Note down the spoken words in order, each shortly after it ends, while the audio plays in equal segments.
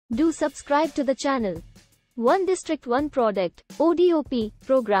Do subscribe to the channel. One District One Product, ODOP,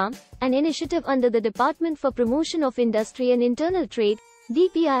 program, an initiative under the Department for Promotion of Industry and Internal Trade,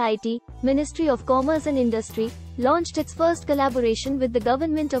 DPIIT, Ministry of Commerce and Industry, launched its first collaboration with the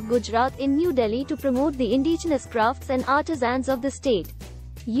Government of Gujarat in New Delhi to promote the indigenous crafts and artisans of the state.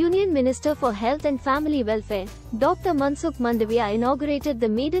 Union Minister for Health and Family Welfare, Dr. Mansukh Mandavia inaugurated the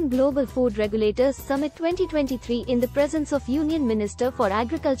Maiden Global Food Regulators Summit 2023 in the presence of Union Minister for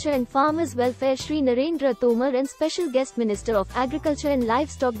Agriculture and Farmers Welfare Shri Narendra Tomar and Special Guest Minister of Agriculture and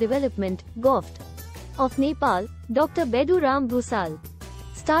Livestock Development, GOFT, of Nepal, Dr. Bedu Ram Bhusal.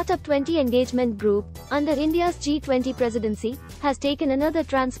 Startup 20 Engagement Group, under India's G20 presidency, has taken another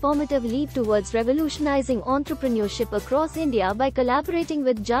transformative leap towards revolutionizing entrepreneurship across India by collaborating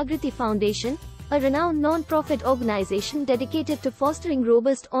with Jagriti Foundation, a renowned non-profit organization dedicated to fostering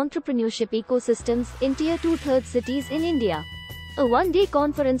robust entrepreneurship ecosystems in Tier 2/3 cities in India. A one-day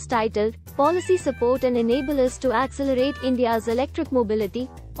conference titled, Policy Support and Enablers to Accelerate India's Electric Mobility,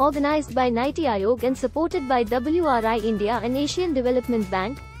 organized by Niti Aayog and supported by WRI India and Asian Development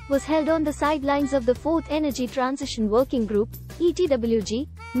Bank, was held on the sidelines of the 4th Energy Transition Working Group, ETWG,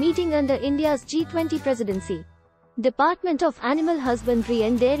 meeting under India's G20 presidency. Department of Animal Husbandry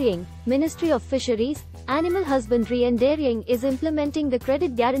and Dairying, Ministry of Fisheries, Animal Husbandry and Dairying is implementing the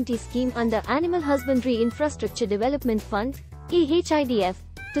Credit Guarantee Scheme under Animal Husbandry Infrastructure Development Fund, AHIDF,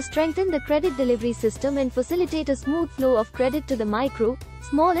 to strengthen the credit delivery system and facilitate a smooth flow of credit to the micro,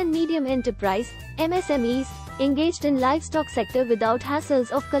 small and medium enterprise, MSMEs, engaged in livestock sector without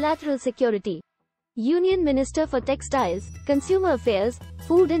hassles of collateral security. Union Minister for Textiles, Consumer Affairs,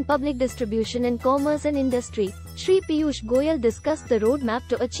 Food and Public Distribution and Commerce and Industry, Shri Piyush Goyal discussed the roadmap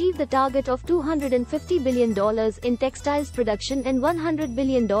to achieve the target of $250 billion in textiles production and $100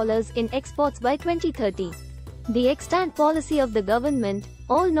 billion in exports by 2030. The extant policy of the government,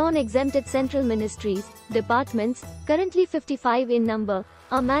 all non-exempted central ministries, departments, currently 55 in number,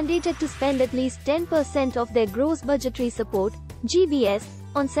 are mandated to spend at least 10% of their gross budgetary support, GBS,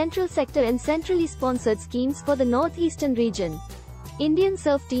 on central sector and centrally sponsored schemes for the northeastern region. Indian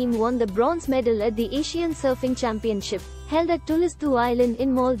surf team won the bronze medal at the Asian Surfing Championship, held at Tulisdu Island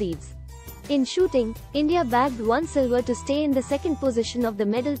in Maldives. In shooting, India bagged 1 silver to stay in the second position of the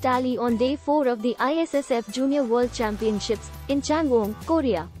medal tally on Day 4 of the ISSF Junior World Championships, in Changwon,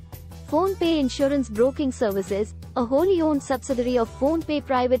 Korea. PhonePe Insurance Broking Services, a wholly owned subsidiary of PhonePe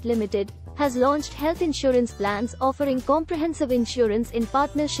Private Limited, has launched health insurance plans offering comprehensive insurance in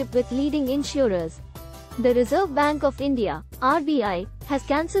partnership with leading insurers. The Reserve Bank of India, RBI, has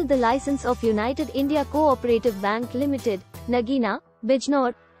cancelled the license of United India Cooperative Bank Limited, Nagina,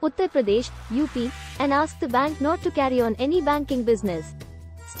 Bijnor, Uttar Pradesh, UP, and asked the bank not to carry on any banking business.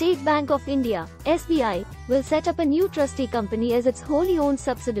 State Bank of India, SBI, will set up a new trustee company as its wholly owned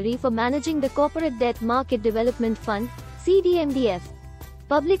subsidiary for managing the Corporate Debt Market Development Fund, CDMDF.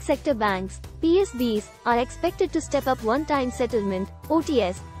 Public sector banks, PSBs, are expected to step up one-time settlement,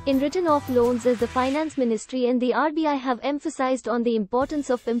 OTS, in written-off loans as the Finance Ministry and the RBI have emphasized on the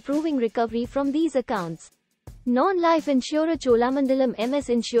importance of improving recovery from these accounts. Non-life insurer Cholamandalam MS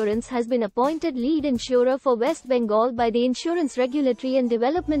Insurance has been appointed lead insurer for West Bengal by the Insurance Regulatory and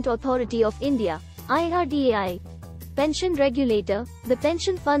Development Authority of India, IRDAI. Pension regulator, the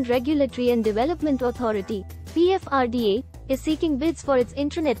Pension Fund Regulatory and Development Authority, PFRDA, is seeking bids for its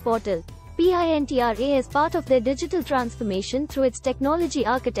intranet portal, PINTRA, as part of their digital transformation through its Technology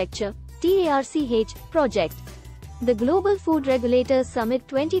Architecture, TARCH, project. The Global Food Regulators Summit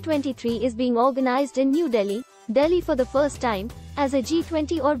 2023 is being organized in New Delhi, Delhi for the first time, as a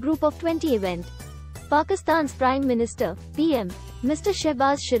G20 or Group of 20 event. Pakistan's Prime Minister, PM, Mr.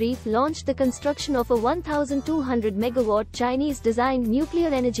 Shehbaz Sharif launched the construction of a 1,200 megawatt Chinese-designed nuclear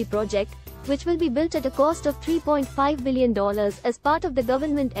energy project, which will be built at a cost of $3.5 billion as part of the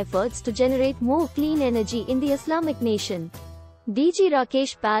government efforts to generate more clean energy in the Islamic nation. DG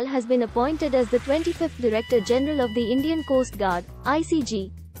Rakesh Pal has been appointed as the 25th Director General of the Indian Coast Guard,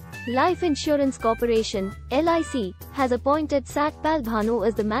 ICG. Life Insurance Corporation, LIC, has appointed Satpal Bhanu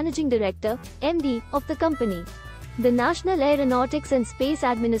as the Managing Director, MD, of the company. The National Aeronautics and Space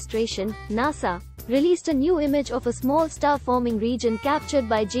Administration, NASA, released a new image of a small star-forming region captured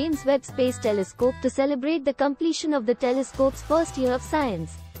by James Webb Space Telescope to celebrate the completion of the telescope's first year of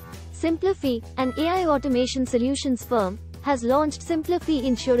science. Simplify, an AI automation solutions firm, has launched Simplify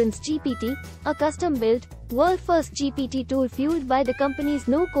Insurance GPT, a custom-built, world-first GPT tool fueled by the company's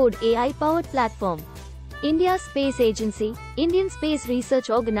no-code AI-powered platform. India's space agency, Indian Space Research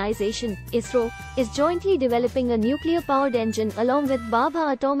Organisation, ISRO, is jointly developing a nuclear-powered engine along with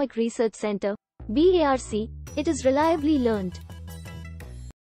Bhabha Atomic Research Centre, BARC. It is reliably learned.